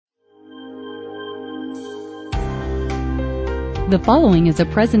The following is a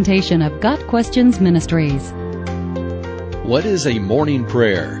presentation of Got Questions Ministries. What is a morning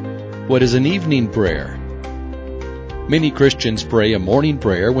prayer? What is an evening prayer? Many Christians pray a morning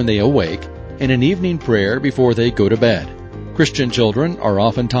prayer when they awake and an evening prayer before they go to bed. Christian children are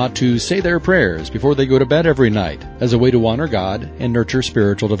often taught to say their prayers before they go to bed every night as a way to honor God and nurture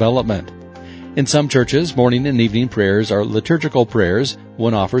spiritual development. In some churches, morning and evening prayers are liturgical prayers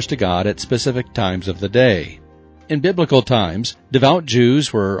one offers to God at specific times of the day. In biblical times, devout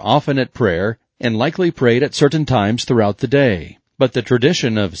Jews were often at prayer and likely prayed at certain times throughout the day. But the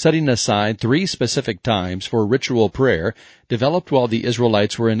tradition of setting aside 3 specific times for ritual prayer developed while the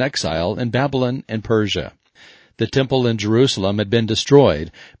Israelites were in exile in Babylon and Persia. The temple in Jerusalem had been destroyed,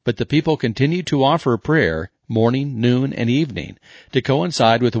 but the people continued to offer prayer morning, noon, and evening to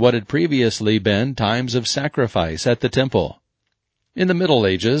coincide with what had previously been times of sacrifice at the temple. In the Middle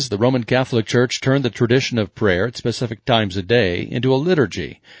Ages, the Roman Catholic Church turned the tradition of prayer at specific times a day into a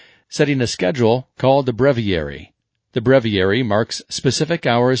liturgy, setting a schedule called the breviary. The breviary marks specific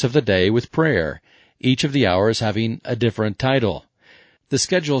hours of the day with prayer, each of the hours having a different title. The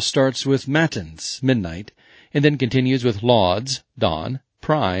schedule starts with matins, midnight, and then continues with lauds, dawn,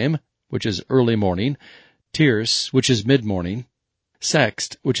 prime, which is early morning, tierce, which is mid-morning,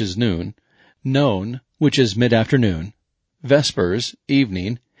 sext, which is noon, none, which is mid-afternoon, vespers,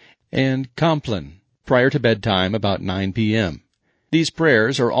 evening, and compline, prior to bedtime about 9 p.m. These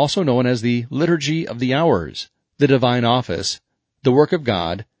prayers are also known as the Liturgy of the Hours, the Divine Office, the Work of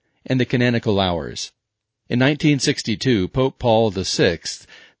God, and the Canonical Hours. In 1962, Pope Paul VI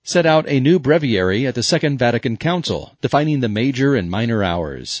set out a new breviary at the Second Vatican Council, defining the major and minor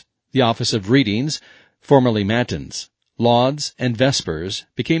hours. The office of readings, formerly matins, lauds, and vespers,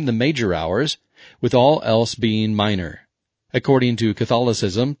 became the major hours, with all else being minor. According to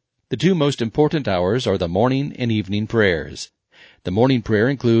Catholicism, the 2 most important hours are the morning and evening prayers. The morning prayer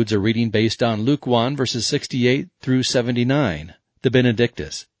includes a reading based on Luke 1 verses 68 through 79, the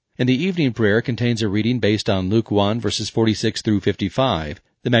Benedictus, and the evening prayer contains a reading based on Luke 1 verses 46 through 55,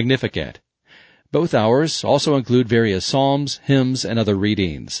 the Magnificat. Both hours also include various psalms, hymns, and other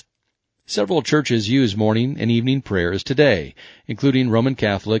readings. Several churches use morning and evening prayers today, including Roman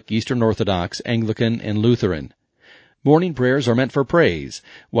Catholic, Eastern Orthodox, Anglican, and Lutheran. Morning prayers are meant for praise,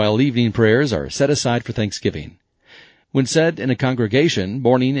 while evening prayers are set aside for thanksgiving. When said in a congregation,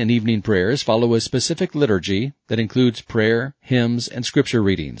 morning and evening prayers follow a specific liturgy that includes prayer, hymns, and scripture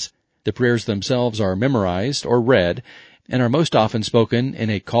readings. The prayers themselves are memorized or read and are most often spoken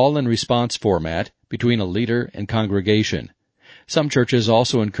in a call and response format between a leader and congregation. Some churches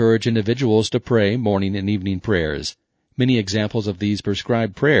also encourage individuals to pray morning and evening prayers. Many examples of these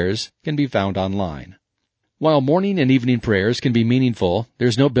prescribed prayers can be found online. While morning and evening prayers can be meaningful, there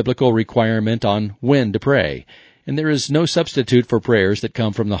is no biblical requirement on when to pray, and there is no substitute for prayers that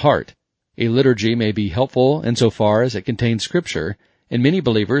come from the heart. A liturgy may be helpful insofar as it contains scripture, and many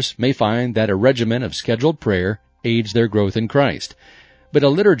believers may find that a regimen of scheduled prayer aids their growth in Christ. But a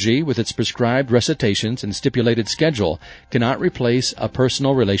liturgy with its prescribed recitations and stipulated schedule cannot replace a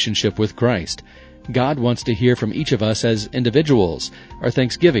personal relationship with Christ. God wants to hear from each of us as individuals, our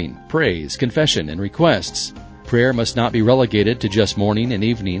thanksgiving, praise, confession, and requests. Prayer must not be relegated to just morning and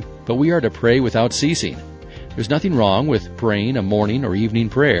evening, but we are to pray without ceasing. There's nothing wrong with praying a morning or evening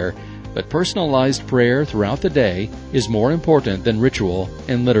prayer, but personalized prayer throughout the day is more important than ritual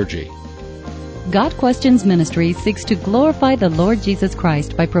and liturgy. Got Questions Ministry seeks to glorify the Lord Jesus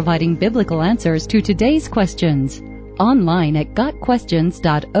Christ by providing biblical answers to today's questions. Online at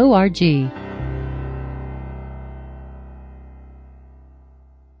gotquestions.org.